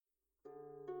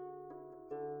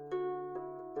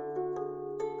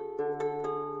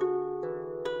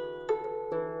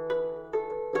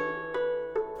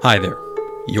Hi there.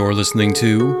 You're listening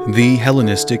to the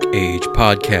Hellenistic Age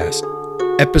Podcast,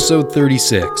 Episode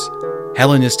 36,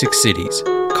 Hellenistic Cities,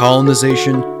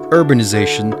 Colonization,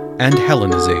 Urbanization, and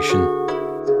Hellenization.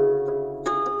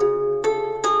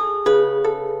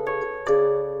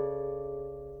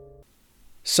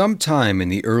 Sometime in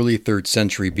the early 3rd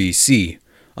century BC,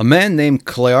 a man named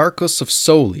Clearchus of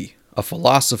Soli, a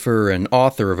philosopher and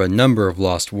author of a number of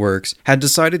lost works, had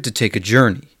decided to take a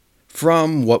journey.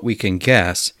 From what we can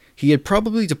guess, he had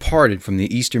probably departed from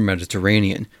the eastern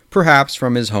Mediterranean, perhaps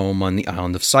from his home on the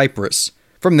island of Cyprus.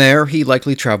 From there, he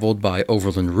likely traveled by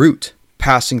overland route,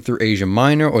 passing through Asia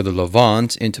Minor or the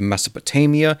Levant into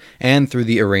Mesopotamia and through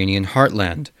the Iranian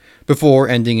heartland, before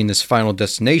ending in his final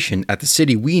destination at the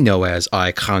city we know as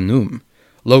Ai-Khanum,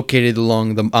 located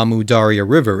along the Amu Darya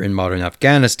River in modern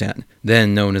Afghanistan,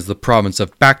 then known as the province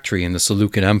of Bactria in the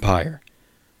Seleucid Empire.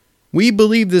 We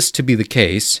believe this to be the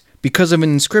case because of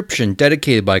an inscription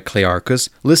dedicated by Clearchus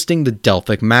listing the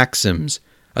Delphic Maxims,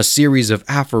 a series of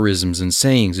aphorisms and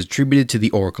sayings attributed to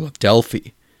the Oracle of Delphi.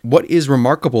 What is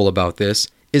remarkable about this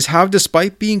is how,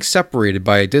 despite being separated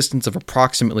by a distance of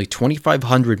approximately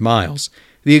 2,500 miles,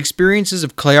 the experiences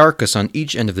of Clearchus on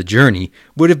each end of the journey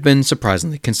would have been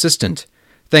surprisingly consistent,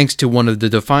 thanks to one of the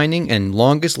defining and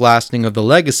longest-lasting of the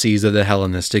legacies of the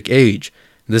Hellenistic age,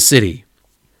 the city.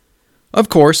 Of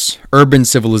course, urban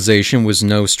civilization was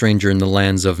no stranger in the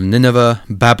lands of Nineveh,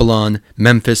 Babylon,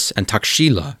 Memphis, and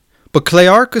Taxila, but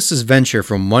Clearchus's venture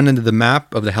from one end of the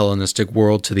map of the Hellenistic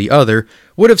world to the other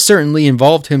would have certainly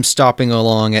involved him stopping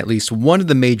along at least one of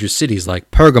the major cities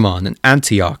like Pergamon and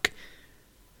Antioch,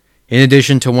 in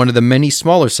addition to one of the many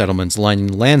smaller settlements lining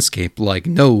the landscape like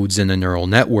nodes in a neural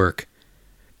network.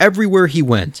 Everywhere he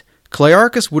went,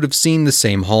 Clearchus would have seen the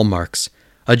same hallmarks: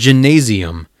 a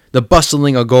gymnasium, the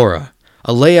bustling agora,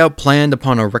 a layout planned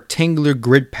upon a rectangular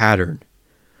grid pattern.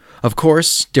 Of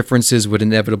course, differences would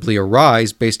inevitably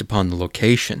arise based upon the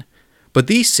location, but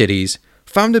these cities,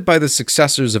 founded by the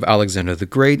successors of Alexander the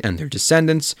Great and their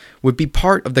descendants, would be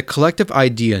part of the collective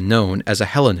idea known as a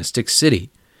Hellenistic city,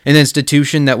 an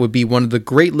institution that would be one of the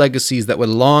great legacies that would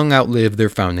long outlive their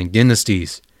founding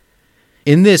dynasties.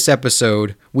 In this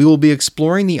episode, we will be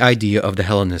exploring the idea of the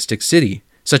Hellenistic city,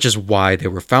 such as why they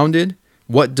were founded,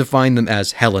 what defined them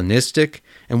as Hellenistic,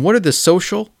 and what are the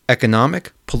social,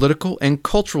 economic, political, and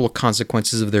cultural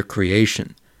consequences of their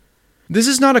creation. This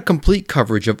is not a complete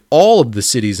coverage of all of the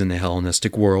cities in the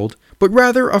Hellenistic world, but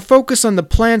rather a focus on the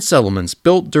planned settlements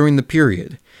built during the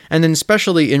period, and then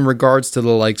especially in regards to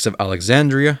the likes of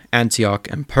Alexandria, Antioch,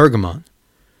 and Pergamon.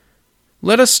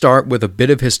 Let us start with a bit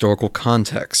of historical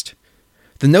context.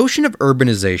 The notion of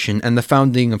urbanization and the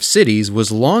founding of cities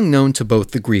was long known to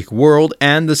both the Greek world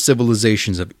and the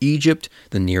civilizations of Egypt,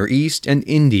 the Near East, and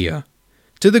India.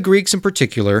 To the Greeks in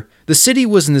particular, the city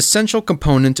was an essential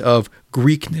component of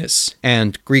Greekness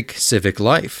and Greek civic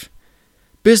life.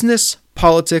 Business,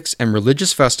 politics, and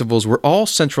religious festivals were all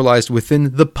centralized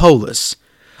within the polis,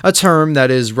 a term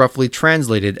that is roughly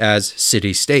translated as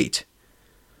city-state.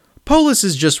 Polis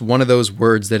is just one of those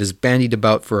words that is bandied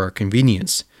about for our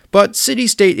convenience, but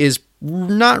city-state is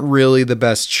not really the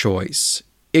best choice.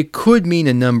 It could mean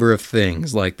a number of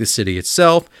things, like the city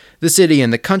itself, the city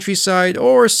and the countryside,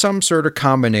 or some sort of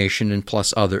combination and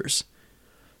plus others.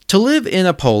 To live in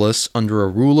a polis under a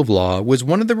rule of law was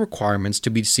one of the requirements to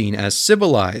be seen as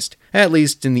civilized, at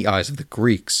least in the eyes of the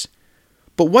Greeks.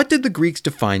 But what did the Greeks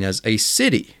define as a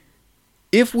city?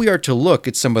 If we are to look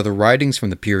at some of the writings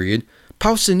from the period,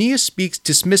 Pausanias speaks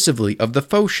dismissively of the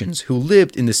Phocians who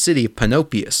lived in the city of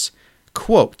Panopeus.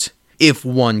 Quote, "If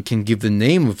one can give the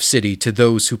name of city to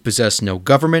those who possess no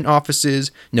government offices,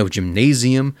 no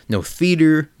gymnasium, no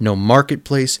theater, no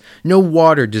marketplace, no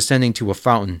water descending to a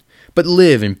fountain, but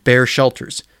live in bare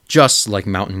shelters, just like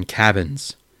mountain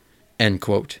cabins." End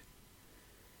quote.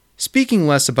 Speaking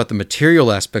less about the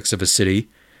material aspects of a city,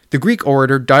 the Greek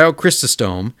orator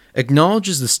Diochrysostom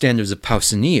acknowledges the standards of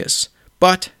Pausanias,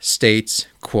 but states,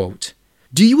 quote,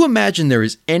 "Do you imagine there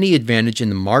is any advantage in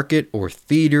the market or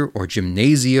theater or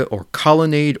gymnasia or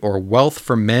colonnade or wealth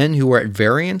for men who are at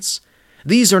variance?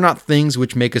 These are not things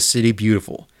which make a city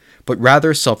beautiful, but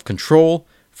rather self-control,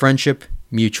 friendship,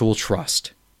 mutual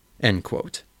trust." End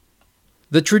quote.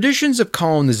 The traditions of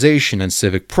colonization and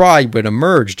civic pride would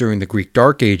emerge during the Greek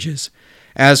Dark Ages,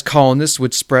 as colonists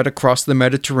would spread across the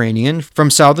Mediterranean from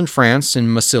southern France and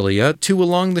Massilia to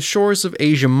along the shores of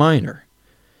Asia Minor.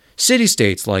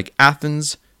 City-states like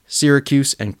Athens,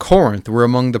 Syracuse, and Corinth were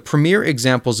among the premier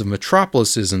examples of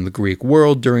metropolises in the Greek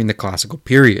world during the classical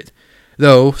period,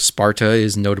 though Sparta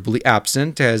is notably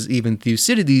absent, as even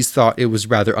Thucydides thought it was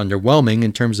rather underwhelming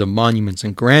in terms of monuments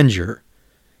and grandeur.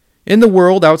 In the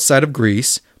world outside of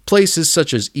Greece, places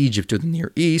such as Egypt or the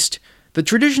Near East, the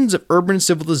traditions of urban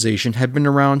civilization had been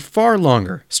around far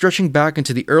longer, stretching back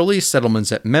into the earliest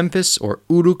settlements at Memphis or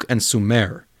Uruk and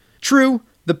Sumer. True,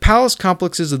 the palace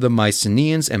complexes of the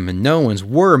Mycenaeans and Minoans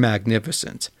were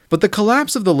magnificent, but the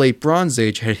collapse of the Late Bronze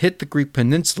Age had hit the Greek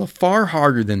peninsula far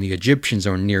harder than the Egyptians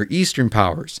or Near Eastern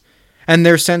powers, and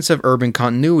their sense of urban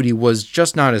continuity was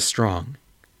just not as strong.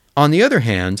 On the other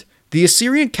hand, the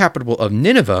Assyrian capital of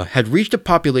Nineveh had reached a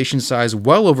population size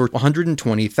well over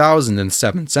 120,000 in the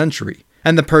 7th century,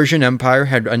 and the Persian Empire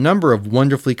had a number of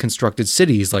wonderfully constructed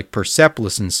cities like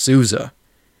Persepolis and Susa.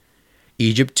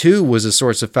 Egypt too was a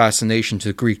source of fascination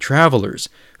to Greek travelers,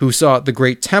 who sought the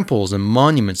great temples and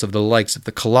monuments of the likes of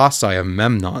the Colossi of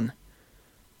Memnon.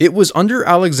 It was under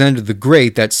Alexander the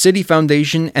Great that city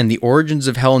foundation and the origins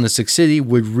of Hellenistic city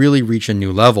would really reach a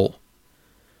new level.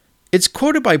 It's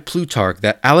quoted by Plutarch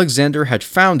that Alexander had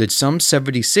founded some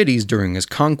 70 cities during his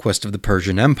conquest of the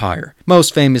Persian Empire,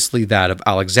 most famously that of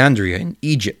Alexandria in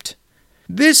Egypt.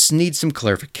 This needs some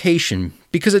clarification,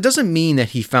 because it doesn't mean that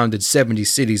he founded 70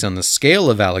 cities on the scale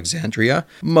of Alexandria.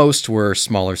 Most were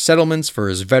smaller settlements for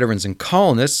his veterans and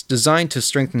colonists designed to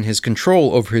strengthen his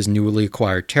control over his newly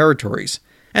acquired territories,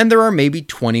 and there are maybe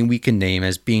 20 we can name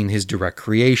as being his direct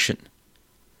creation.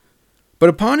 But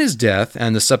upon his death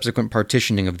and the subsequent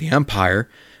partitioning of the empire,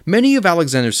 many of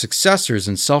Alexander's successors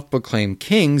and self-proclaimed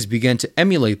kings began to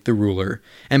emulate the ruler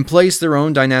and place their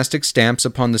own dynastic stamps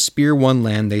upon the spear-won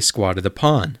land they squatted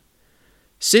upon.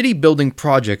 City-building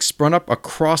projects sprung up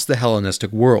across the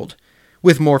Hellenistic world,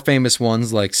 with more famous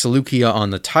ones like Seleucia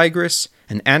on the Tigris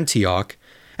and Antioch,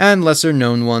 and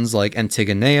lesser-known ones like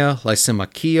Antigonea,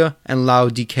 Lysimachia, and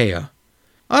Laodicea.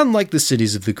 Unlike the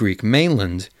cities of the Greek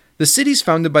mainland, the cities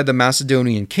founded by the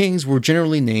Macedonian kings were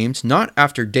generally named not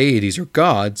after deities or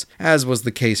gods, as was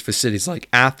the case for cities like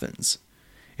Athens.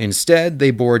 Instead, they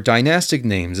bore dynastic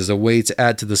names as a way to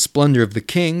add to the splendor of the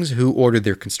kings who ordered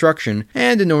their construction,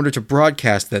 and in order to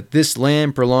broadcast that this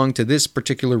land belonged to this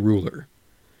particular ruler.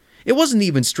 It wasn't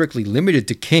even strictly limited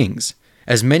to kings,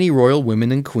 as many royal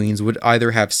women and queens would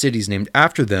either have cities named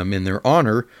after them in their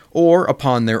honor or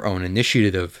upon their own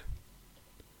initiative.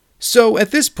 So at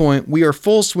this point, we are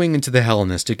full swing into the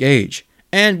Hellenistic age,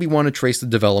 and we want to trace the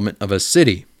development of a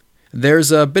city.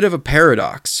 There's a bit of a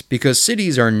paradox, because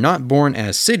cities are not born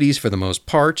as cities for the most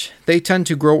part. They tend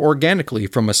to grow organically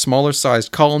from a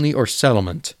smaller-sized colony or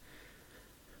settlement.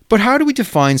 But how do we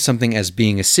define something as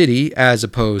being a city as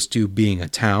opposed to being a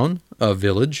town, a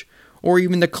village, or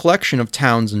even the collection of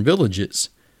towns and villages?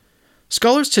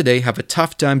 Scholars today have a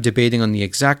tough time debating on the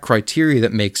exact criteria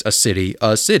that makes a city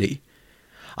a city.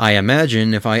 I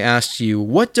imagine if I asked you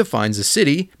what defines a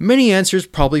city, many answers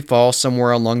probably fall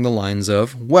somewhere along the lines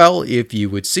of, well, if you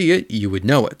would see it, you would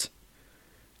know it.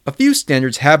 A few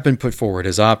standards have been put forward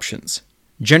as options.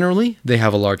 Generally, they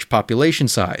have a large population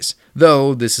size,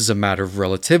 though this is a matter of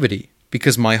relativity,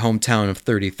 because my hometown of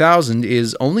 30,000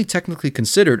 is only technically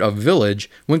considered a village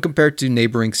when compared to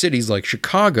neighboring cities like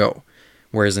Chicago,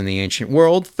 whereas in the ancient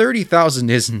world, 30,000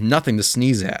 is nothing to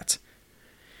sneeze at.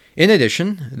 In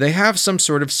addition, they have some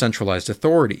sort of centralized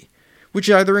authority, which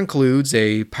either includes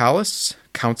a palace,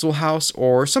 council house,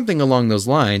 or something along those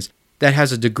lines that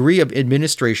has a degree of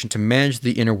administration to manage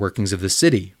the inner workings of the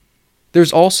city.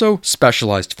 There's also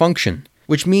specialized function,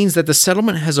 which means that the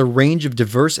settlement has a range of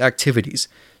diverse activities,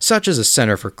 such as a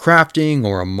center for crafting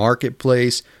or a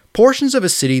marketplace, portions of a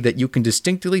city that you can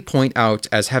distinctly point out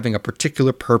as having a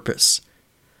particular purpose.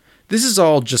 This is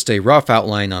all just a rough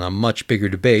outline on a much bigger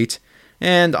debate,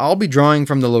 and I'll be drawing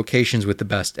from the locations with the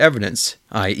best evidence,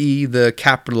 i.e. the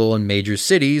capital and major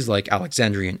cities like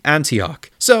Alexandria and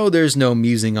Antioch, so there's no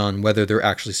musing on whether they're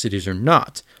actually cities or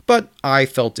not, but I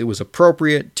felt it was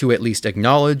appropriate to at least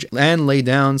acknowledge and lay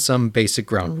down some basic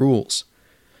ground rules.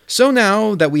 So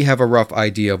now that we have a rough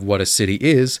idea of what a city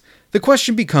is, the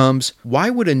question becomes,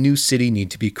 why would a new city need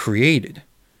to be created?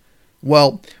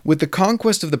 Well, with the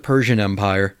conquest of the Persian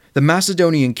Empire, the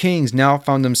Macedonian kings now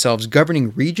found themselves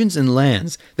governing regions and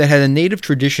lands that had a native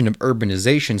tradition of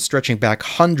urbanization stretching back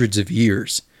hundreds of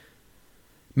years.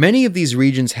 Many of these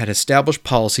regions had established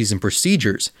policies and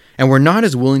procedures, and were not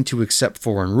as willing to accept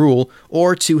foreign rule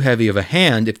or too heavy of a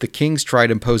hand if the kings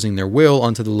tried imposing their will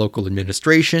onto the local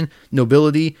administration,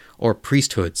 nobility, or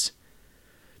priesthoods.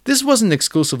 This wasn't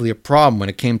exclusively a problem when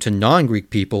it came to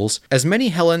non-Greek peoples, as many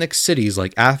Hellenic cities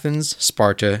like Athens,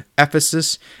 Sparta,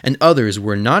 Ephesus, and others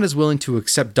were not as willing to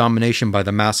accept domination by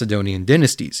the Macedonian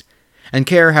dynasties, and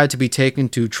care had to be taken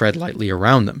to tread lightly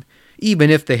around them,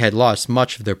 even if they had lost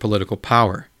much of their political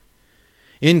power.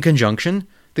 In conjunction,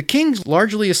 the kings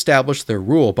largely established their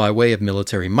rule by way of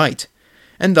military might,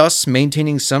 and thus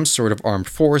maintaining some sort of armed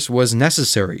force was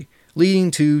necessary,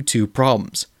 leading to two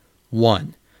problems.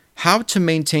 1. How to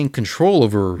maintain control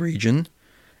over a region,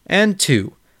 and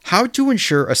 2. How to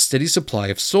ensure a steady supply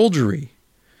of soldiery.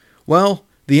 Well,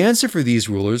 the answer for these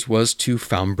rulers was to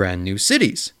found brand new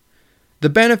cities. The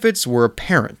benefits were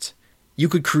apparent. You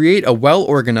could create a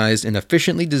well-organized and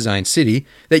efficiently designed city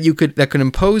that could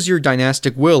impose your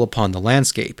dynastic will upon the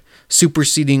landscape,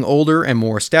 superseding older and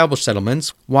more established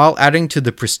settlements while adding to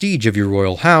the prestige of your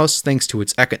royal house thanks to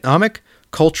its economic,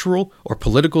 cultural, or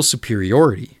political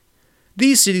superiority.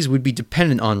 These cities would be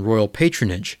dependent on royal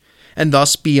patronage, and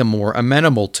thus be more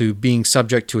amenable to being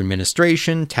subject to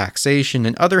administration, taxation,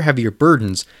 and other heavier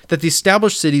burdens that the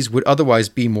established cities would otherwise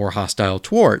be more hostile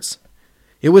towards.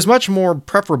 It was much more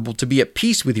preferable to be at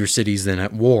peace with your cities than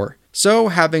at war, so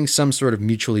having some sort of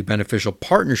mutually beneficial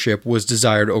partnership was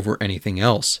desired over anything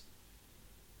else.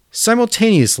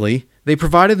 Simultaneously, they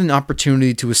provided an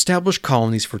opportunity to establish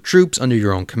colonies for troops under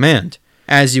your own command,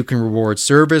 as you can reward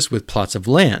service with plots of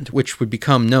land, which would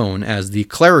become known as the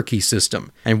clericy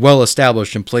system, and well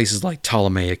established in places like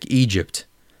Ptolemaic Egypt.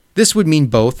 This would mean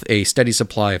both a steady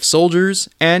supply of soldiers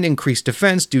and increased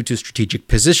defense due to strategic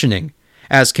positioning,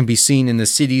 as can be seen in the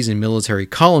cities and military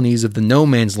colonies of the no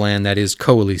man's land that is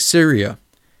coalesced Syria.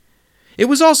 It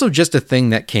was also just a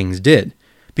thing that kings did,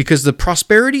 because the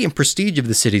prosperity and prestige of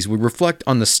the cities would reflect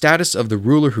on the status of the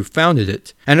ruler who founded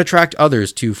it, and attract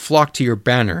others to flock to your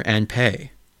banner and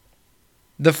pay.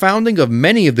 The founding of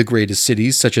many of the greatest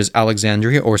cities, such as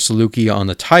Alexandria or Seleucia on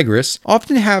the Tigris,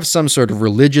 often have some sort of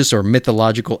religious or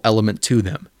mythological element to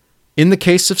them. In the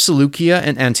case of Seleucia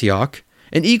and Antioch,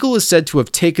 an eagle is said to have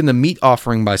taken the meat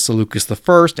offering by Seleucus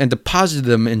I and deposited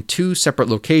them in two separate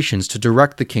locations to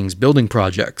direct the king's building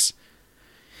projects.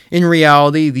 In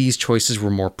reality, these choices were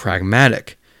more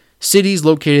pragmatic. Cities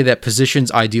located at positions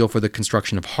ideal for the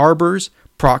construction of harbors,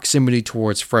 proximity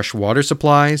towards fresh water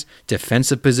supplies,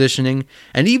 defensive positioning,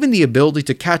 and even the ability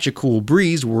to catch a cool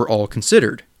breeze were all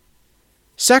considered.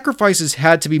 Sacrifices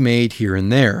had to be made here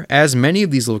and there, as many of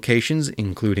these locations,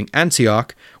 including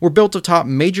Antioch, were built atop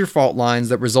major fault lines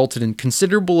that resulted in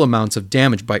considerable amounts of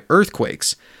damage by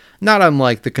earthquakes, not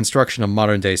unlike the construction of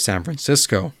modern-day San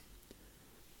Francisco.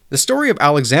 The story of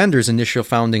Alexander's initial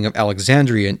founding of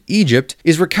Alexandria in Egypt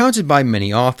is recounted by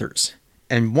many authors,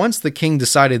 and once the king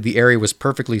decided the area was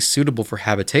perfectly suitable for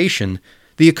habitation,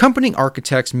 the accompanying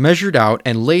architects measured out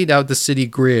and laid out the city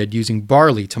grid using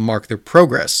barley to mark their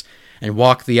progress, and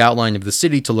walked the outline of the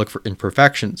city to look for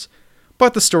imperfections,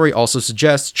 but the story also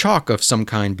suggests chalk of some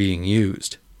kind being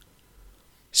used.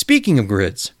 Speaking of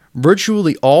grids,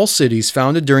 virtually all cities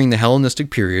founded during the Hellenistic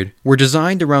period were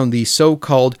designed around the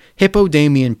so-called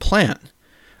Hippodamian plan,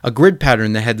 a grid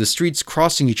pattern that had the streets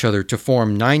crossing each other to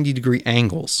form 90-degree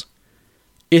angles.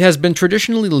 It has been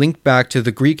traditionally linked back to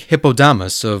the Greek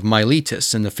Hippodamus of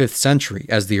Miletus in the 5th century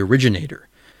as the originator,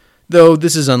 though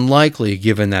this is unlikely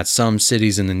given that some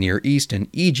cities in the Near East and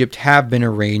Egypt have been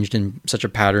arranged in such a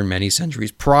pattern many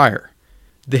centuries prior.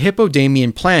 The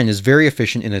Hippodamian plan is very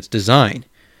efficient in its design,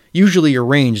 usually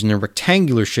arranged in a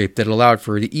rectangular shape that allowed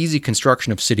for the easy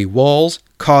construction of city walls,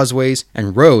 causeways,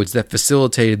 and roads that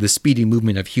facilitated the speedy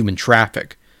movement of human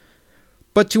traffic.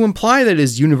 But to imply that it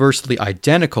is universally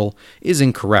identical is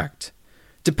incorrect.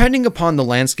 Depending upon the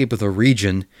landscape of the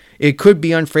region, it could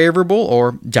be unfavorable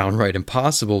or downright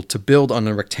impossible to build on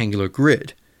a rectangular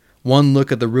grid. One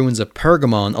look at the ruins of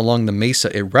Pergamon along the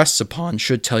mesa it rests upon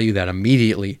should tell you that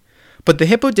immediately, but the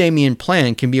Hippodamian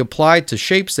plan can be applied to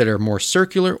shapes that are more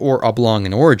circular or oblong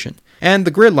in origin, and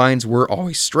the grid lines were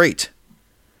always straight.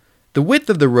 The width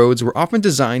of the roads were often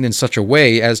designed in such a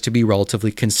way as to be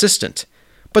relatively consistent,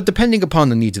 but depending upon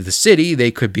the needs of the city, they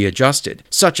could be adjusted,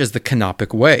 such as the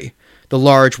Canopic Way, the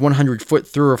large 100-foot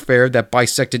thoroughfare that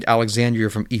bisected Alexandria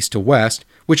from east to west,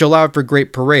 which allowed for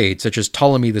great parades such as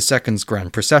Ptolemy II's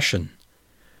Grand Procession.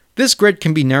 This grid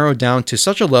can be narrowed down to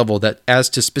such a level that as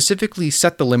to specifically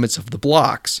set the limits of the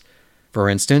blocks. For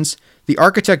instance, the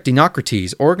architect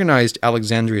Dinocrates organized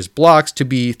Alexandria's blocks to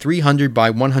be 300 by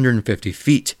 150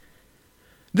 feet.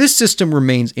 This system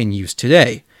remains in use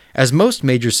today, as most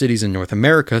major cities in North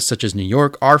America, such as New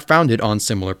York, are founded on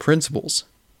similar principles.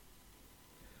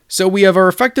 So we have our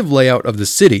effective layout of the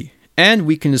city, and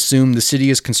we can assume the city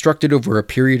is constructed over a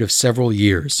period of several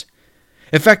years.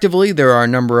 Effectively, there are a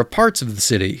number of parts of the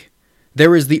city.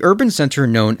 There is the urban center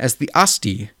known as the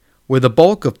Asti, where the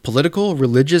bulk of political,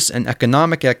 religious, and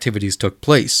economic activities took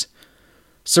place.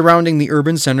 Surrounding the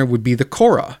urban center would be the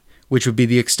Chora, which would be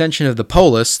the extension of the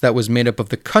polis that was made up of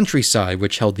the countryside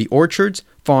which held the orchards,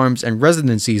 farms, and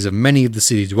residencies of many of the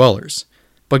city dwellers.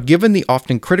 but given the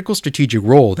often critical strategic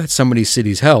role that some of these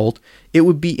cities held, it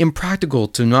would be impractical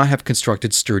to not have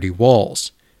constructed sturdy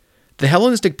walls. The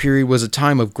Hellenistic period was a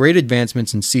time of great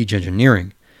advancements in siege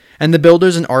engineering, and the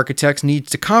builders and architects needed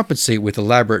to compensate with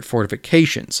elaborate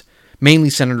fortifications, mainly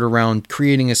centered around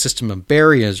creating a system of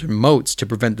barriers or moats to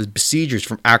prevent the besiegers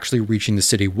from actually reaching the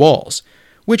city walls,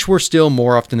 which were still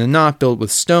more often than not built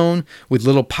with stone, with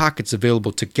little pockets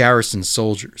available to garrison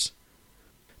soldiers.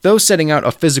 Though setting out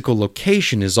a physical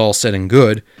location is all said and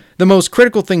good, the most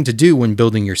critical thing to do when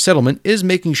building your settlement is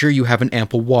making sure you have an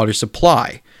ample water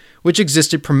supply, which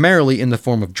existed primarily in the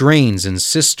form of drains and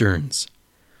cisterns.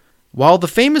 While the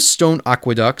famous stone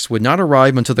aqueducts would not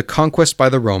arrive until the conquest by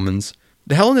the Romans,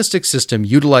 the Hellenistic system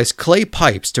utilized clay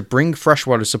pipes to bring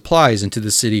freshwater supplies into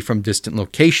the city from distant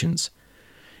locations.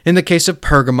 In the case of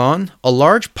Pergamon, a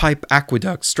large pipe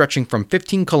aqueduct stretching from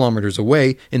 15 kilometers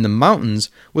away in the mountains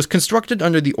was constructed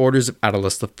under the orders of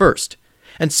Attalus I,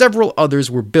 and several others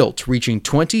were built reaching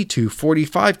 20 to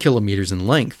 45 kilometers in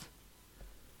length.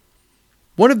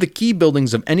 One of the key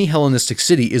buildings of any Hellenistic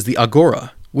city is the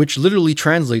agora, which literally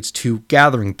translates to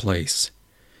gathering place.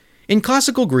 In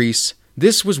classical Greece,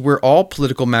 this was where all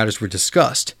political matters were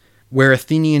discussed, where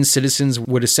Athenian citizens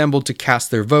would assemble to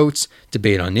cast their votes,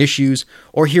 debate on issues,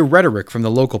 or hear rhetoric from the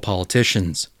local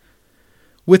politicians.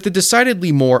 With the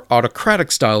decidedly more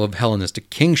autocratic style of Hellenistic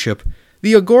kingship,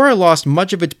 the agora lost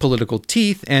much of its political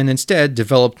teeth and instead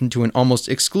developed into an almost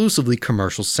exclusively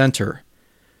commercial center.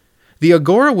 The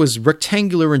agora was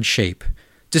rectangular in shape,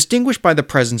 distinguished by the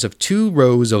presence of 2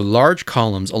 rows of large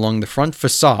columns along the front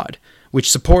facade, which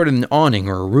supported an awning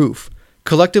or a roof,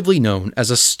 collectively known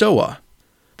as a stoa.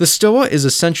 The stoa is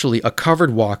essentially a covered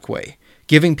walkway,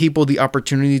 giving people the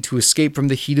opportunity to escape from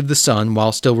the heat of the sun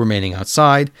while still remaining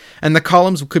outside, and the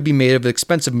columns could be made of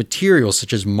expensive materials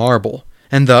such as marble,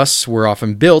 and thus were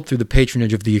often built through the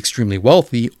patronage of the extremely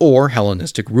wealthy or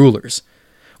Hellenistic rulers.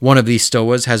 One of these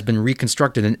stoas has been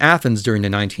reconstructed in Athens during the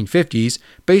 1950s,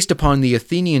 based upon the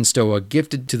Athenian stoa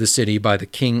gifted to the city by the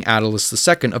King Attalus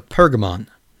II of Pergamon.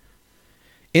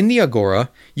 In the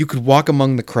agora, you could walk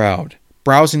among the crowd,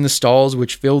 browsing the stalls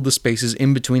which filled the spaces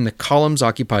in between the columns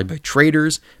occupied by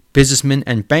traders, businessmen,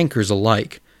 and bankers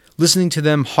alike, listening to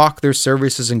them hawk their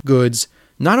services and goods,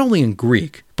 not only in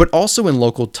Greek, but also in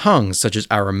local tongues such as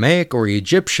Aramaic or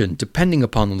Egyptian, depending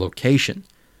upon the location.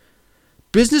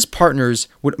 Business partners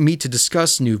would meet to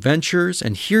discuss new ventures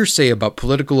and hearsay about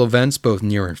political events both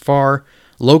near and far.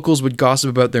 Locals would gossip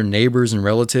about their neighbors and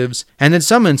relatives, and in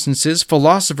some instances,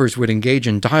 philosophers would engage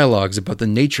in dialogues about the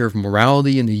nature of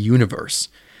morality in the universe,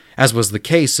 as was the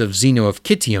case of Zeno of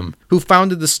Citium, who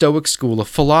founded the Stoic school of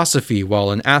philosophy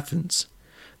while in Athens.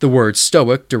 The word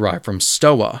Stoic derived from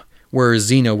stoa, where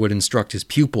Zeno would instruct his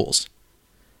pupils.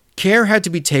 Care had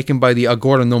to be taken by the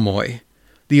agoranomoi,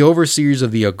 the overseers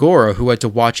of the agora, who had to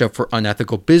watch out for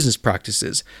unethical business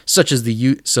practices, such as the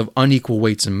use of unequal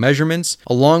weights and measurements,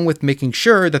 along with making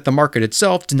sure that the market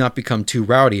itself did not become too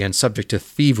rowdy and subject to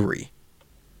thievery.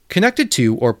 Connected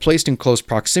to or placed in close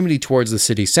proximity towards the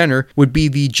city center would be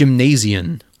the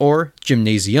gymnasion, or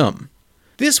gymnasium.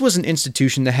 This was an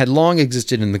institution that had long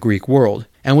existed in the Greek world,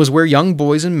 and was where young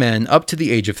boys and men up to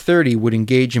the age of 30 would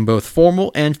engage in both formal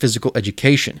and physical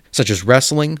education, such as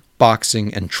wrestling,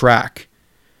 boxing, and track.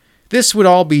 This would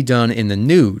all be done in the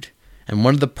nude, and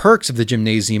one of the perks of the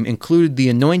gymnasium included the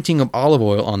anointing of olive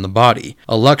oil on the body,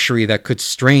 a luxury that could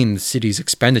strain the city's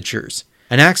expenditures,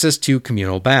 and access to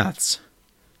communal baths.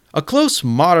 A close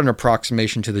modern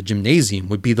approximation to the gymnasium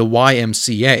would be the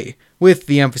YMCA, with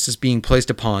the emphasis being placed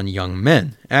upon young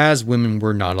men, as women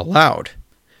were not allowed.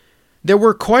 There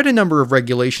were quite a number of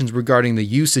regulations regarding the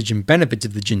usage and benefits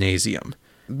of the gymnasium.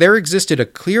 There existed a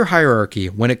clear hierarchy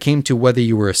when it came to whether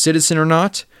you were a citizen or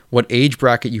not, what age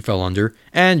bracket you fell under,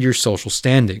 and your social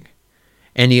standing.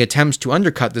 Any attempts to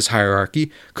undercut this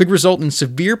hierarchy could result in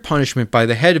severe punishment by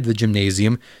the head of the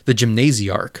gymnasium, the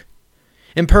gymnasiarch.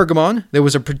 In Pergamon, there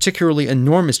was a particularly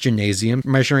enormous gymnasium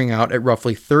measuring out at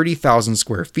roughly 30,000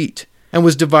 square feet, and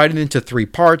was divided into 3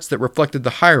 parts that reflected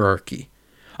the hierarchy: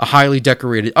 a highly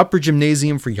decorated upper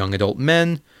gymnasium for young adult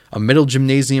men, a middle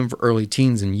gymnasium for early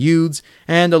teens and youths,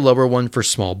 and a lower one for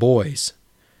small boys.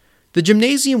 The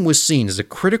gymnasium was seen as a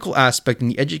critical aspect in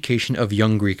the education of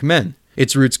young Greek men,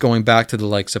 its roots going back to the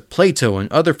likes of Plato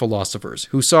and other philosophers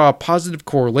who saw a positive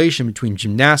correlation between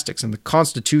gymnastics and the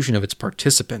constitution of its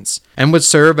participants, and would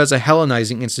serve as a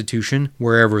Hellenizing institution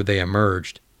wherever they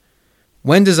emerged.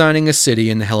 When designing a city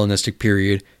in the Hellenistic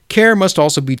period, care must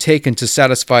also be taken to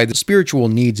satisfy the spiritual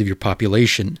needs of your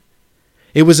population.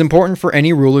 It was important for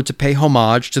any ruler to pay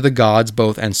homage to the gods,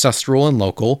 both ancestral and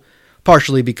local,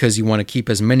 partially because you want to keep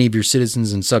as many of your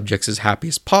citizens and subjects as happy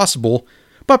as possible,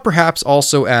 but perhaps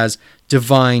also as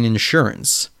divine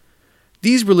insurance.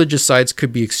 These religious sites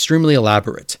could be extremely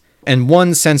elaborate, and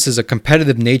one senses a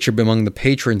competitive nature among the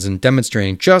patrons in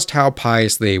demonstrating just how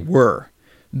pious they were.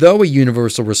 Though a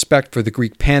universal respect for the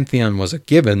Greek pantheon was a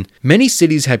given, many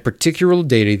cities had particular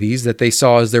deities that they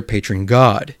saw as their patron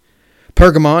god.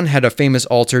 Pergamon had a famous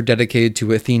altar dedicated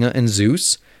to Athena and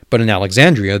Zeus, but in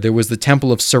Alexandria there was the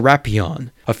Temple of Serapion,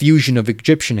 a fusion of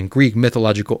Egyptian and Greek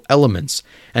mythological elements,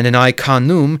 and in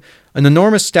Ai-Khanoum, an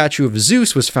enormous statue of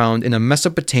Zeus was found in a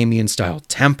Mesopotamian-style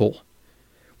temple.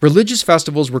 Religious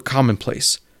festivals were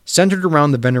commonplace, centered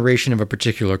around the veneration of a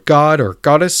particular god or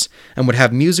goddess, and would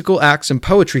have musical acts and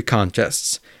poetry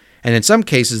contests, and in some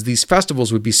cases these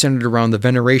festivals would be centered around the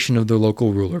veneration of the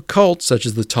local ruler cult, such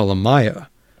as the Ptolemaioi.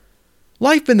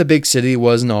 Life in the big city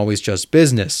wasn't always just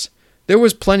business. There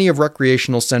was plenty of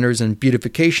recreational centers and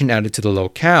beautification added to the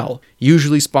locale,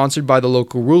 usually sponsored by the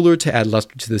local ruler to add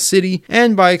luster to the city,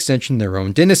 and by extension their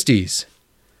own dynasties.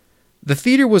 The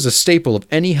theater was a staple of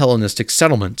any Hellenistic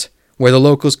settlement, where the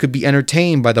locals could be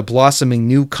entertained by the blossoming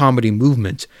new comedy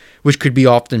movement, which could be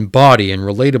often bawdy and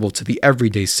relatable to the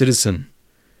everyday citizen.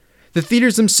 The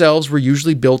theaters themselves were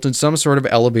usually built in some sort of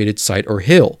elevated site or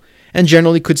hill, and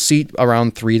generally could seat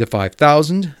around 3,000 to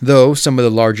 5,000, though some of the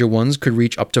larger ones could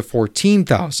reach up to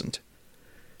 14,000.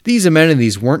 These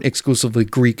amenities weren't exclusively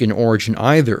Greek in origin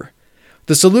either.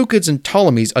 The Seleucids and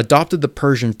Ptolemies adopted the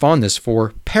Persian fondness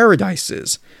for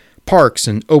paradises, parks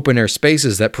and open-air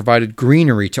spaces that provided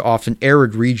greenery to often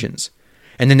arid regions.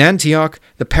 And in Antioch,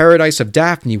 the paradise of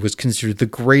Daphne was considered the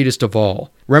greatest of all,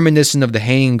 reminiscent of the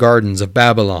hanging gardens of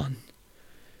Babylon.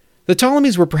 The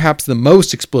Ptolemies were perhaps the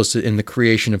most explicit in the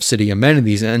creation of city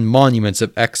amenities and monuments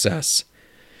of excess.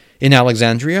 In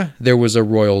Alexandria, there was a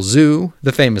royal zoo,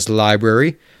 the famous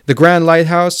library, the grand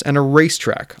lighthouse, and a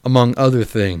racetrack, among other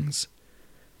things.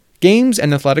 Games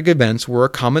and athletic events were a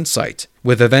common sight,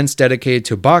 with events dedicated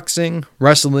to boxing,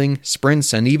 wrestling,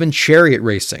 sprints, and even chariot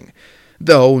racing,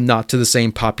 though not to the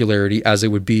same popularity as it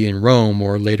would be in Rome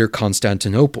or later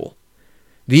Constantinople.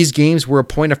 These games were a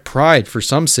point of pride for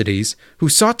some cities, who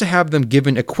sought to have them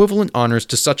given equivalent honors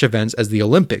to such events as the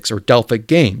Olympics or Delphic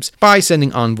Games by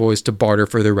sending envoys to barter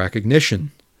for their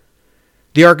recognition.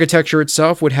 The architecture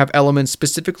itself would have elements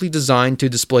specifically designed to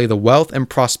display the wealth and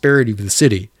prosperity of the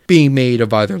city, being made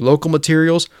of either local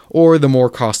materials or the more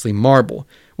costly marble,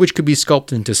 which could be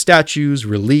sculpted into statues,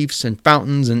 reliefs, and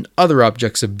fountains and other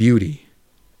objects of beauty.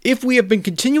 If we have been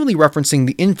continually referencing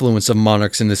the influence of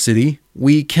monarchs in the city,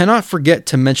 we cannot forget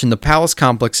to mention the palace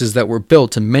complexes that were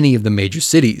built in many of the major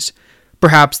cities,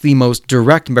 perhaps the most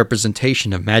direct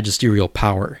representation of magisterial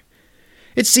power.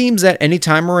 It seems that any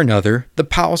time or another, the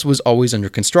palace was always under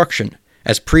construction,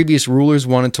 as previous rulers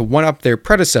wanted to one-up their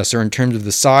predecessor in terms of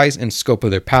the size and scope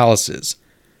of their palaces.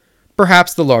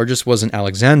 Perhaps the largest was in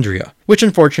Alexandria, which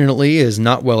unfortunately is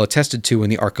not well attested to in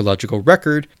the archaeological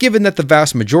record, given that the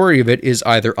vast majority of it is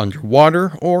either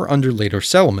underwater or under later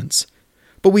settlements.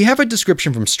 But we have a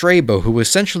description from Strabo who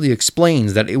essentially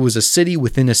explains that it was a city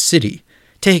within a city,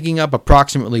 taking up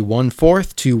approximately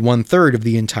 1/4 to 1/3 of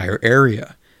the entire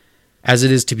area. As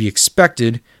it is to be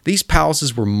expected, these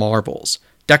palaces were marvels,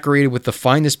 decorated with the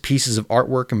finest pieces of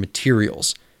artwork and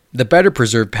materials. The better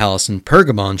preserved palace in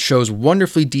Pergamon shows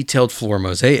wonderfully detailed floor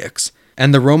mosaics,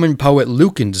 and the Roman poet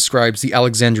Lucan describes the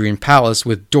Alexandrian palace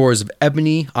with doors of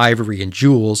ebony, ivory, and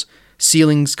jewels,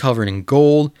 ceilings covered in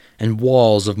gold, and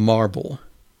walls of marble.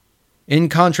 In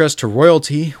contrast to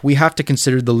royalty, we have to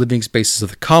consider the living spaces of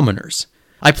the commoners.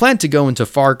 I plan to go into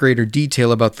far greater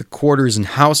detail about the quarters and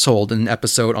household in an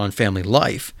episode on family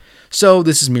life, so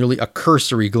this is merely a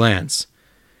cursory glance.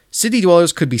 City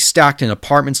dwellers could be stacked in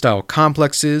apartment-style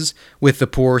complexes, with the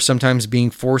poor sometimes being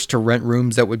forced to rent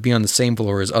rooms that would be on the same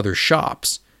floor as other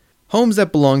shops. Homes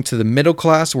that belonged to the middle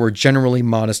class were generally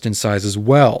modest in size as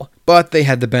well, but they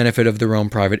had the benefit of their own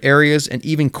private areas and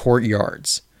even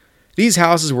courtyards. These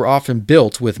houses were often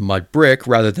built with mud brick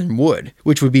rather than wood,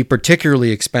 which would be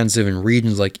particularly expensive in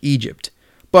regions like Egypt,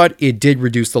 but it did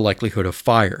reduce the likelihood of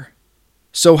fire.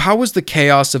 So how was the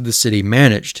chaos of the city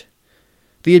managed?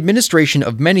 The administration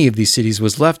of many of these cities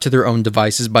was left to their own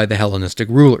devices by the Hellenistic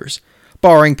rulers,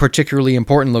 barring particularly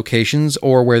important locations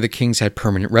or where the kings had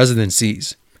permanent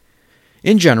residencies.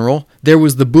 In general, there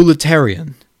was the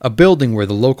Bouleuterion, a building where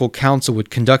the local council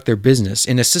would conduct their business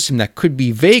in a system that could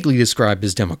be vaguely described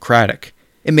as democratic.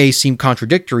 It may seem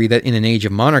contradictory that in an age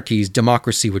of monarchies,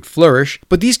 democracy would flourish,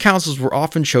 but these councils were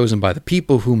often chosen by the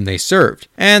people whom they served,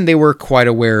 and they were quite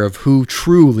aware of who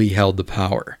truly held the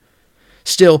power.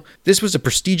 Still, this was a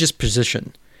prestigious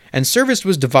position, and service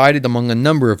was divided among a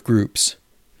number of groups.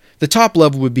 The top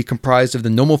level would be comprised of the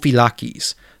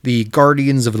Nomophylakes, the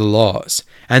guardians of the laws,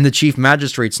 and the chief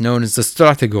magistrates known as the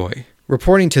Strategoi.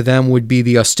 Reporting to them would be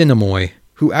the Ostinomoi,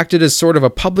 who acted as sort of a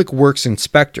public works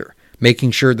inspector, making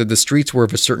sure that the streets were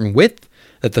of a certain width,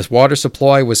 that the water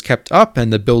supply was kept up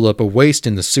and the buildup of waste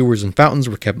in the sewers and fountains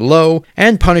were kept low,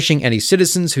 and punishing any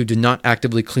citizens who did not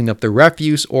actively clean up their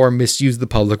refuse or misuse the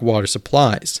public water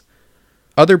supplies.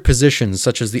 Other positions,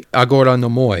 such as the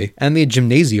Agoranomoi and the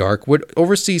Gymnasiarch, would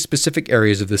oversee specific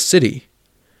areas of the city.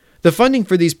 The funding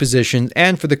for these positions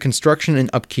and for the construction and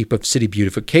upkeep of city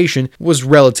beautification was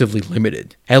relatively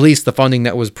limited, at least the funding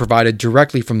that was provided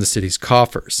directly from the city's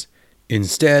coffers.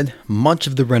 Instead, much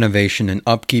of the renovation and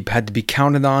upkeep had to be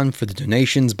counted on for the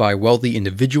donations by wealthy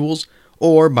individuals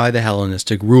or by the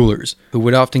Hellenistic rulers, who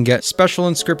would often get special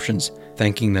inscriptions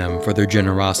thanking them for their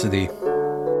generosity.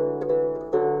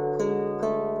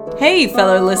 Hey,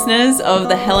 fellow listeners of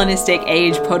the Hellenistic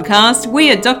Age podcast.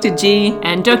 We are Dr. G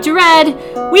and Dr. Rad.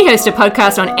 We host a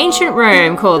podcast on ancient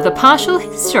Rome called The Partial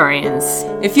Historians.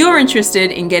 If you're interested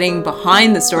in getting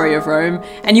behind the story of Rome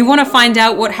and you want to find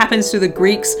out what happens to the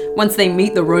Greeks once they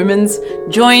meet the Romans,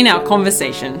 join our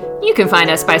conversation. You can find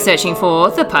us by searching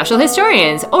for The Partial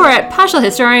Historians or at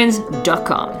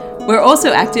partialhistorians.com. We're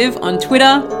also active on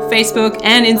Twitter, Facebook,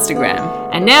 and Instagram.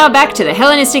 And now back to the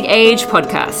Hellenistic Age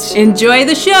podcast. Enjoy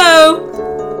the show!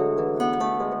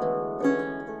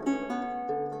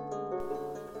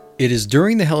 It is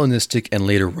during the Hellenistic and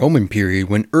later Roman period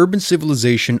when urban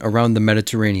civilization around the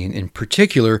Mediterranean in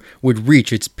particular would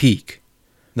reach its peak.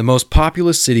 The most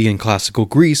populous city in classical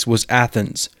Greece was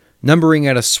Athens, numbering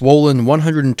at a swollen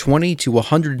 120 to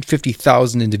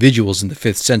 150,000 individuals in the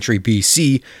 5th century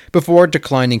BC before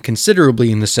declining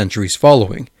considerably in the centuries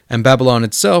following, and Babylon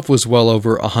itself was well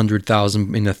over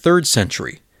 100,000 in the 3rd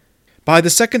century. By the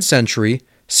 2nd century,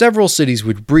 several cities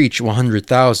would breach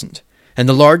 100,000, and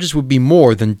the largest would be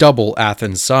more than double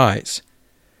Athens' size.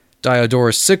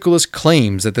 Diodorus Siculus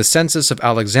claims that the census of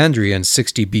Alexandria in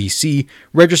 60 BC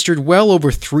registered well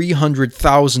over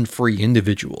 300,000 free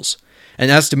individuals, and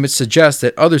estimates suggest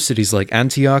that other cities like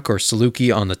Antioch or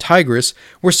Seleucia on the Tigris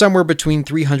were somewhere between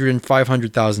 300 and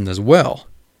 500,000 as well.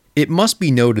 It must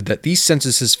be noted that these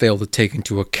censuses fail to take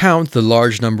into account the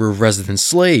large number of resident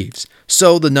slaves,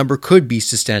 so the number could be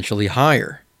substantially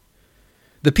higher.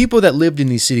 The people that lived in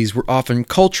these cities were often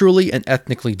culturally and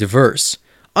ethnically diverse,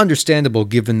 understandable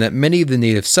given that many of the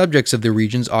native subjects of the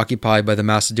regions occupied by the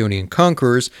Macedonian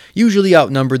conquerors usually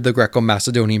outnumbered the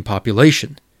Greco-Macedonian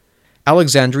population.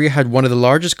 Alexandria had one of the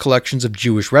largest collections of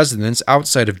Jewish residents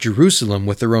outside of Jerusalem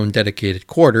with their own dedicated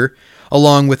quarter,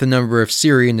 along with a number of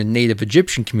Syrian and native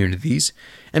Egyptian communities,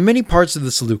 and many parts of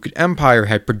the Seleucid Empire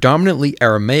had predominantly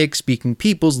Aramaic-speaking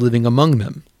peoples living among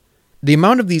them. The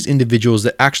amount of these individuals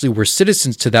that actually were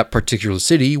citizens to that particular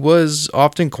city was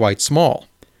often quite small.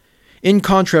 In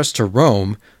contrast to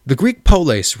Rome, the Greek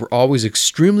polis were always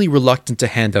extremely reluctant to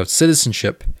hand out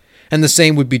citizenship, and the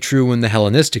same would be true in the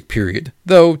Hellenistic period,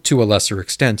 though to a lesser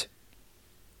extent.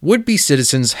 Would-be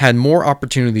citizens had more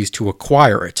opportunities to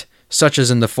acquire it, such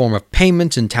as in the form of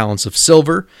payment in talents of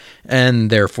silver, and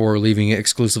therefore leaving it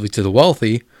exclusively to the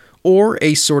wealthy, or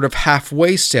a sort of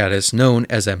halfway status known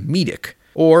as a metic,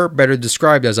 or better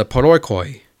described as a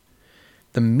paroikoi.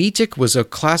 The metic was a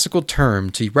classical term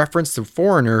to reference the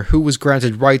foreigner who was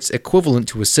granted rights equivalent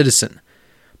to a citizen.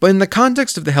 But in the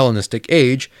context of the Hellenistic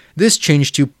age, this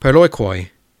changed to paroikoi.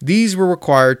 These were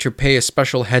required to pay a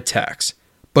special head tax,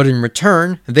 but in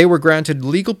return, they were granted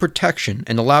legal protection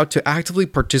and allowed to actively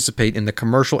participate in the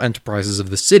commercial enterprises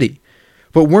of the city,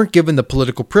 but weren't given the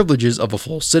political privileges of a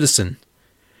full citizen.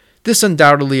 This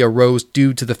undoubtedly arose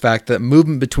due to the fact that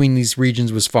movement between these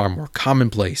regions was far more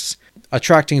commonplace,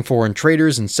 attracting foreign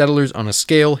traders and settlers on a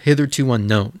scale hitherto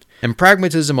unknown, and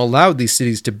pragmatism allowed these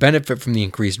cities to benefit from the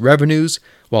increased revenues,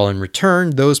 while in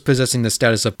return those possessing the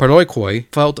status of paroikoi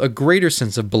felt a greater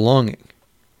sense of belonging.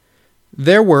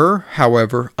 There were,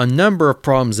 however, a number of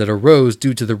problems that arose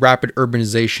due to the rapid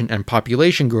urbanization and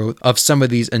population growth of some of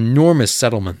these enormous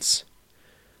settlements.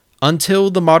 Until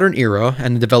the modern era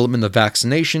and the development of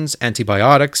vaccinations,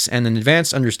 antibiotics, and an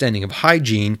advanced understanding of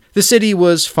hygiene, the city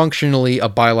was functionally a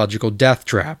biological death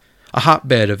trap, a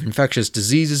hotbed of infectious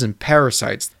diseases and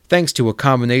parasites thanks to a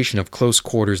combination of close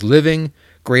quarters living,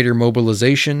 greater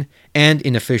mobilization, and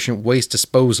inefficient waste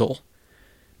disposal.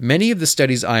 Many of the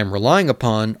studies I am relying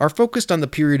upon are focused on the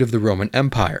period of the Roman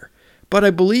Empire, but I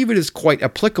believe it is quite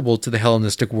applicable to the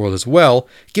Hellenistic world as well,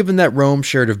 given that Rome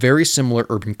shared a very similar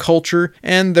urban culture,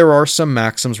 and there are some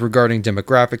maxims regarding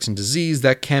demographics and disease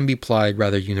that can be applied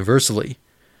rather universally.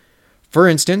 For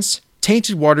instance,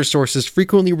 tainted water sources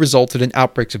frequently resulted in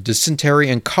outbreaks of dysentery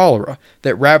and cholera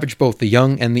that ravaged both the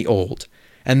young and the old,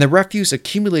 and the refuse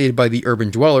accumulated by the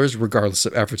urban dwellers, regardless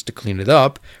of efforts to clean it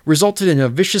up, resulted in a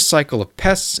vicious cycle of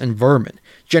pests and vermin,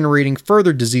 generating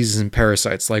further diseases and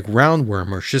parasites like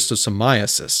roundworm or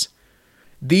schistosomiasis.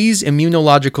 These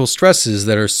immunological stresses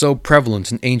that are so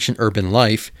prevalent in ancient urban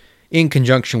life, in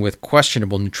conjunction with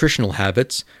questionable nutritional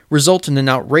habits, result in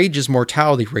outrageous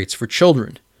mortality rates for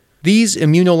children. These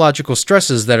immunological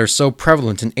stresses that are so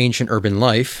prevalent in ancient urban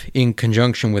life, in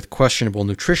conjunction with questionable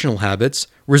nutritional habits,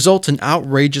 result in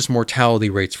outrageous mortality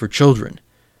rates for children.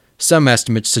 Some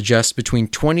estimates suggest between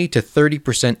 20 to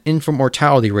 30% infant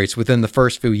mortality rates within the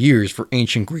first few years for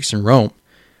ancient Greece and Rome,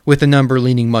 with the number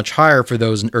leaning much higher for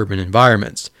those in urban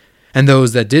environments, and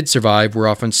those that did survive were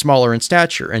often smaller in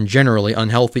stature and generally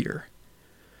unhealthier.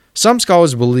 Some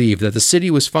scholars believe that the city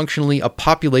was functionally a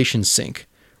population sink,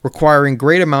 requiring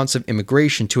great amounts of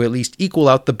immigration to at least equal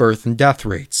out the birth and death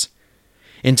rates.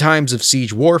 In times of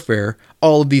siege warfare,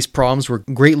 all of these problems were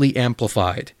greatly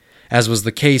amplified, as was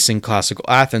the case in classical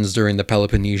Athens during the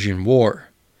Peloponnesian War.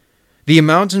 The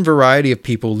amount and variety of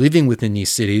people living within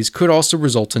these cities could also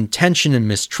result in tension and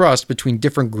mistrust between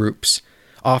different groups,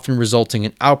 often resulting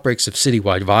in outbreaks of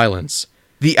citywide violence.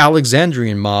 The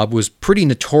Alexandrian mob was pretty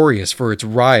notorious for its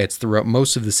riots throughout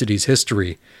most of the city's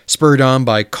history, spurred on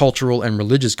by cultural and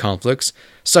religious conflicts,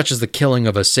 such as the killing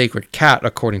of a sacred cat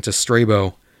according to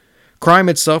Strabo. Crime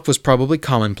itself was probably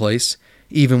commonplace,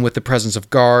 even with the presence of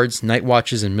guards, night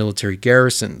watches, and military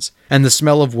garrisons, and the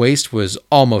smell of waste was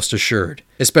almost assured,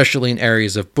 especially in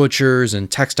areas of butchers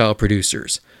and textile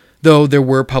producers, though there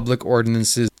were public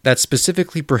ordinances that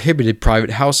specifically prohibited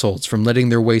private households from letting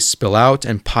their waste spill out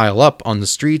and pile up on the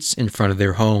streets in front of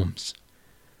their homes.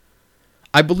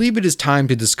 I believe it is time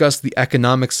to discuss the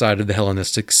economic side of the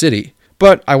Hellenistic city,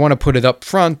 but I want to put it up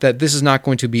front that this is not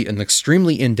going to be an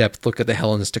extremely in-depth look at the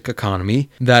Hellenistic economy.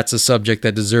 That's a subject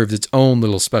that deserves its own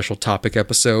little special topic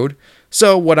episode,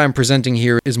 so what I'm presenting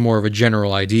here is more of a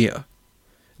general idea.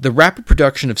 The rapid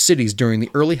production of cities during the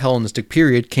early Hellenistic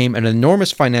period came at an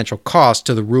enormous financial cost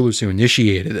to the rulers who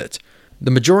initiated it.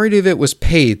 The majority of it was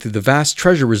paid through the vast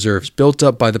treasure reserves built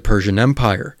up by the Persian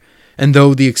Empire, and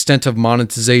though the extent of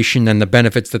monetization and the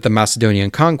benefits that the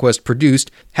Macedonian conquest produced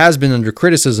has been under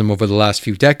criticism over the last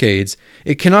few decades,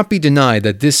 it cannot be denied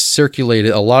that this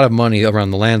circulated a lot of money around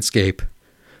the landscape.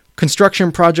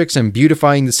 Construction projects and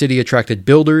beautifying the city attracted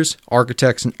builders,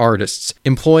 architects, and artists,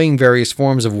 employing various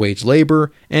forms of wage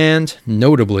labor, and,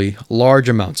 notably, large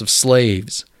amounts of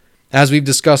slaves. As we've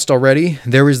discussed already,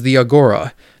 there is the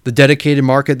agora, the dedicated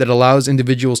market that allows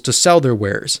individuals to sell their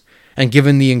wares, and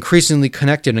given the increasingly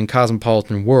connected and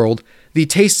cosmopolitan world, the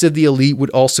tastes of the elite would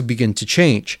also begin to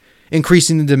change,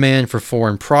 increasing the demand for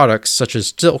foreign products such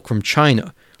as silk from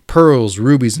China, pearls,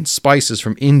 rubies, and spices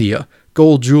from India,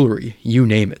 gold jewelry, you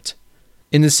name it.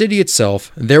 In the city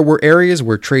itself, there were areas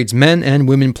where tradesmen and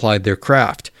women plied their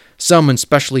craft, some in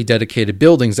specially dedicated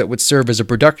buildings that would serve as a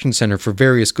production center for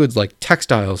various goods like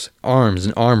textiles, arms,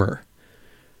 and armor.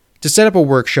 To set up a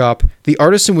workshop, the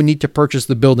artisan would need to purchase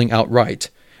the building outright,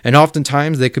 and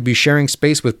oftentimes they could be sharing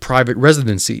space with private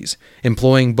residencies,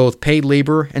 employing both paid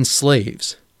labor and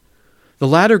slaves. The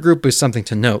latter group is something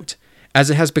to note, as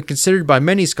it has been considered by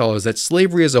many scholars that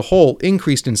slavery as a whole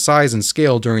increased in size and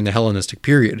scale during the Hellenistic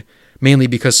period, mainly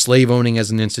because slave owning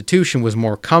as an institution was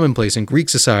more commonplace in Greek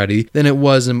society than it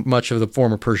was in much of the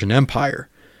former Persian Empire.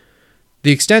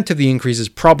 The extent of the increase is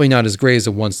probably not as great as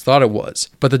it once thought it was,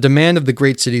 but the demand of the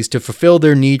great cities to fulfill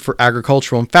their need for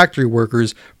agricultural and factory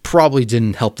workers probably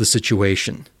didn't help the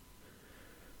situation.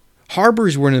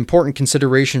 Harbors were an important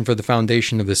consideration for the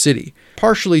foundation of the city,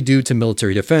 partially due to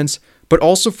military defense, but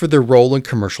also for their role in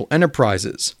commercial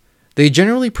enterprises. They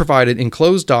generally provided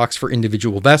enclosed docks for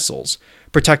individual vessels,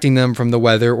 protecting them from the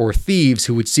weather or thieves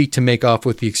who would seek to make off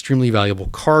with the extremely valuable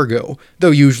cargo,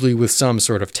 though usually with some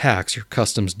sort of tax or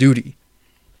customs duty.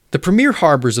 The premier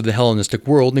harbors of the Hellenistic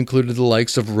world included the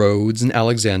likes of Rhodes and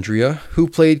Alexandria, who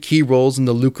played key roles in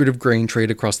the lucrative grain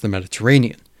trade across the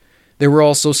Mediterranean. There were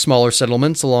also smaller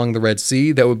settlements along the Red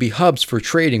Sea that would be hubs for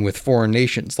trading with foreign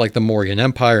nations like the Mauryan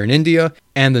Empire in India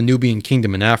and the Nubian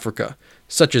Kingdom in Africa,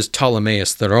 such as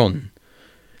Ptolemais Theron.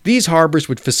 These harbors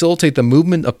would facilitate the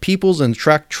movement of peoples and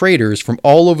attract traders from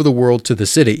all over the world to the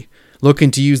city,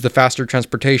 looking to use the faster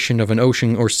transportation of an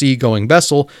ocean or sea-going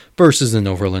vessel versus an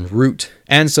overland route,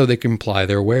 and so they can ply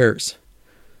their wares.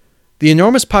 The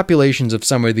enormous populations of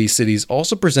some of these cities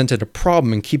also presented a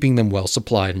problem in keeping them well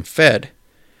supplied and fed.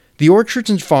 The orchards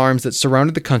and farms that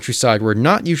surrounded the countryside were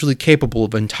not usually capable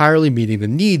of entirely meeting the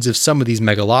needs of some of these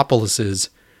megalopolises,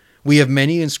 We have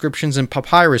many inscriptions and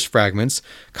papyrus fragments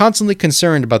constantly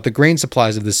concerned about the grain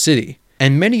supplies of the city,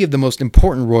 and many of the most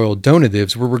important royal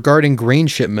donatives were regarding grain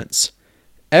shipments.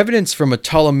 Evidence from a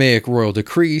Ptolemaic royal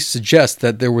decree suggests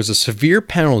that there was a severe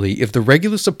penalty if the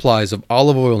regular supplies of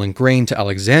olive oil and grain to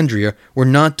Alexandria were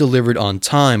not delivered on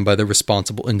time by the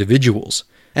responsible individuals.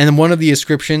 And one of the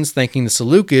inscriptions thanking the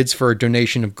Seleucids for a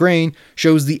donation of grain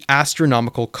shows the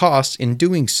astronomical costs in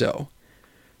doing so.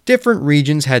 Different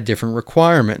regions had different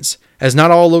requirements, as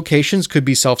not all locations could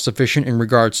be self-sufficient in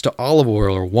regards to olive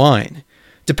oil or wine,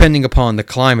 depending upon the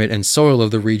climate and soil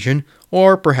of the region,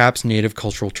 or perhaps native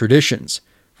cultural traditions.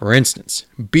 For instance,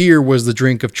 beer was the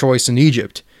drink of choice in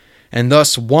Egypt, and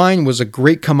thus wine was a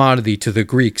great commodity to the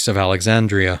Greeks of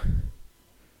Alexandria.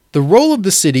 The role of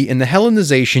the city in the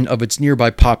Hellenization of its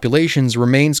nearby populations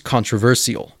remains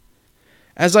controversial.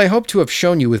 As I hope to have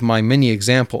shown you with my many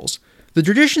examples, the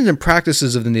traditions and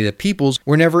practices of the native peoples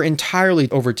were never entirely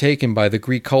overtaken by the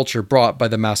Greek culture brought by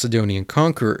the Macedonian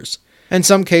conquerors. In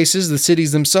some cases, the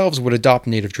cities themselves would adopt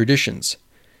native traditions.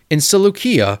 In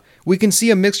Seleucia, we can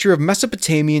see a mixture of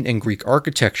Mesopotamian and Greek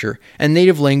architecture, and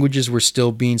native languages were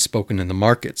still being spoken in the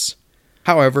markets.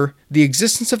 However, the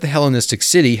existence of the Hellenistic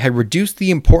city had reduced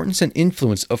the importance and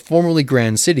influence of formerly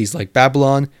grand cities like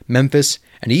Babylon, Memphis,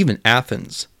 and even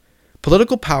Athens.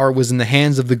 Political power was in the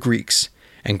hands of the Greeks,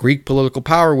 and Greek political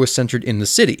power was centered in the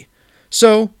city.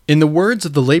 So, in the words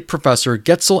of the late Professor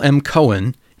Getzel M.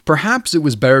 Cohen, perhaps it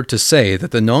was better to say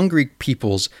that the non-Greek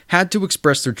peoples had to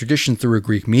express their tradition through a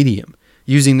Greek medium,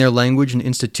 using their language and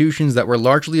institutions that were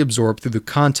largely absorbed through the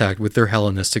contact with their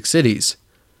Hellenistic cities.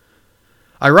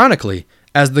 Ironically,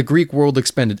 as the Greek world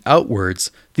expanded outwards,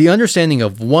 the understanding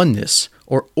of oneness,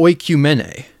 or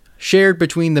oikumene, shared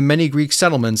between the many Greek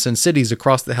settlements and cities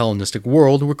across the Hellenistic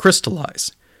world were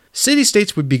crystallized.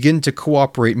 City-states would begin to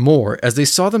cooperate more as they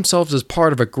saw themselves as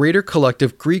part of a greater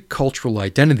collective Greek cultural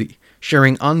identity,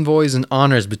 sharing envoys and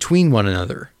honors between one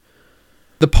another.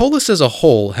 The polis as a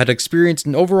whole had experienced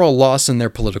an overall loss in their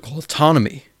political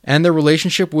autonomy, and their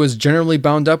relationship was generally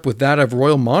bound up with that of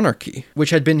royal monarchy, which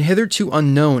had been hitherto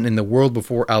unknown in the world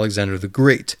before Alexander the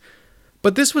Great.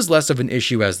 But this was less of an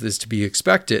issue as is to be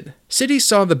expected. Cities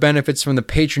saw the benefits from the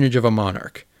patronage of a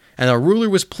monarch, and a ruler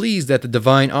was pleased at the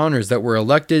divine honors that were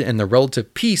elected and the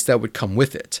relative peace that would come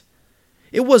with it.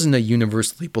 It wasn't a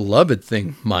universally beloved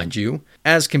thing, mind you,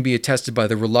 as can be attested by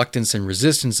the reluctance and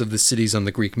resistance of the cities on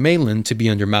the Greek mainland to be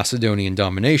under Macedonian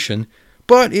domination,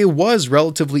 but it was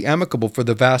relatively amicable for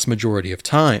the vast majority of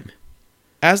time.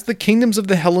 As the kingdoms of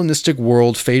the Hellenistic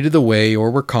world faded away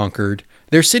or were conquered,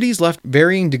 their cities left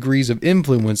varying degrees of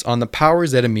influence on the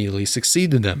powers that immediately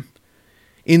succeeded them.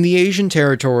 In the Asian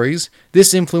territories,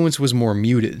 this influence was more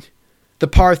muted. The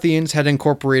Parthians had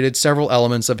incorporated several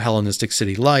elements of Hellenistic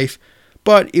city life,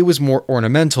 but it was more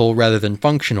ornamental rather than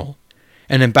functional.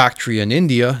 And in Bactria and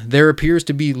India, there appears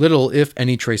to be little, if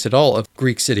any trace at all, of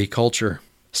Greek city culture.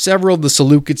 Several of the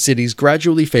Seleucid cities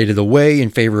gradually faded away in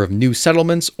favor of new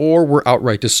settlements or were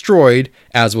outright destroyed,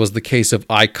 as was the case of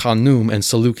Ai-Khanoum and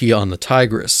Seleucia on the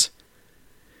Tigris.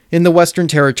 In the Western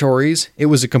territories, it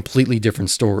was a completely different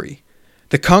story.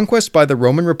 The conquest by the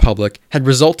Roman Republic had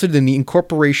resulted in the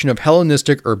incorporation of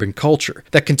Hellenistic urban culture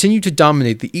that continued to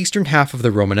dominate the eastern half of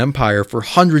the Roman Empire for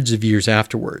hundreds of years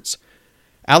afterwards.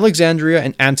 Alexandria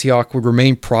and Antioch would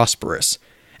remain prosperous,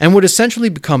 and would essentially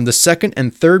become the second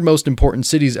and third most important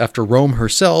cities after Rome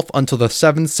herself until the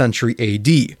 7th century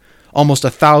AD, almost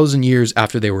 1,000 years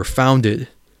after they were founded.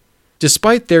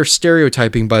 Despite their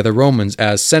stereotyping by the Romans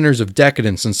as centers of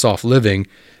decadence and soft living,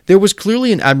 there was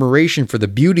clearly an admiration for the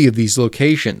beauty of these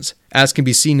locations, as can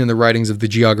be seen in the writings of the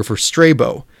geographer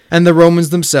Strabo, and the Romans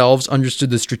themselves understood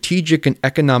the strategic and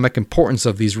economic importance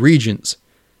of these regions.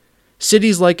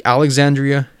 Cities like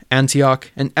Alexandria,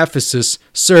 Antioch, and Ephesus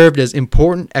served as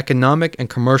important economic and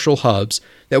commercial hubs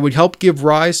that would help give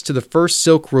rise to the first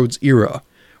Silk Road's era,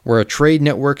 where a trade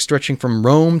network stretching from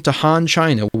Rome to Han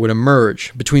China would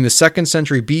emerge between the 2nd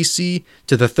century BC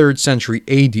to the 3rd century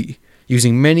AD,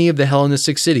 using many of the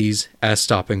Hellenistic cities as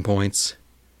stopping points.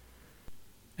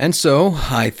 And so,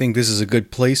 I think this is a good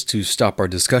place to stop our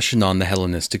discussion on the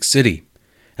Hellenistic city.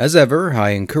 As ever,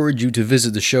 I encourage you to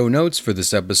visit the show notes for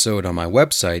this episode on my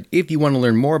website if you want to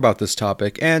learn more about this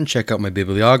topic and check out my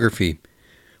bibliography.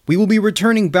 We will be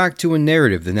returning back to a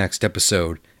narrative the next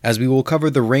episode, as we will cover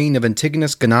the reign of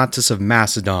Antigonus Gonatas of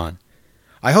Macedon.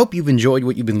 I hope you've enjoyed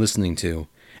what you've been listening to,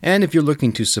 and if you're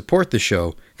looking to support the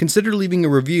show, consider leaving a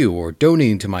review or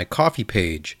donating to my Ko-fi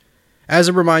page. As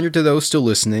a reminder to those still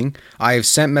listening, I have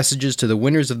sent messages to the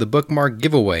winners of the bookmark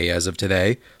giveaway as of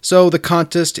today, so the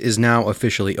contest is now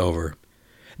officially over.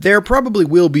 There probably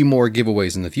will be more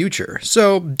giveaways in the future,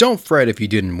 so don't fret if you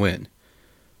didn't win.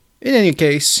 In any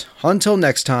case, until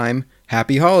next time,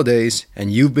 happy holidays,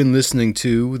 and you've been listening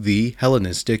to the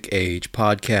Hellenistic Age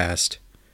Podcast.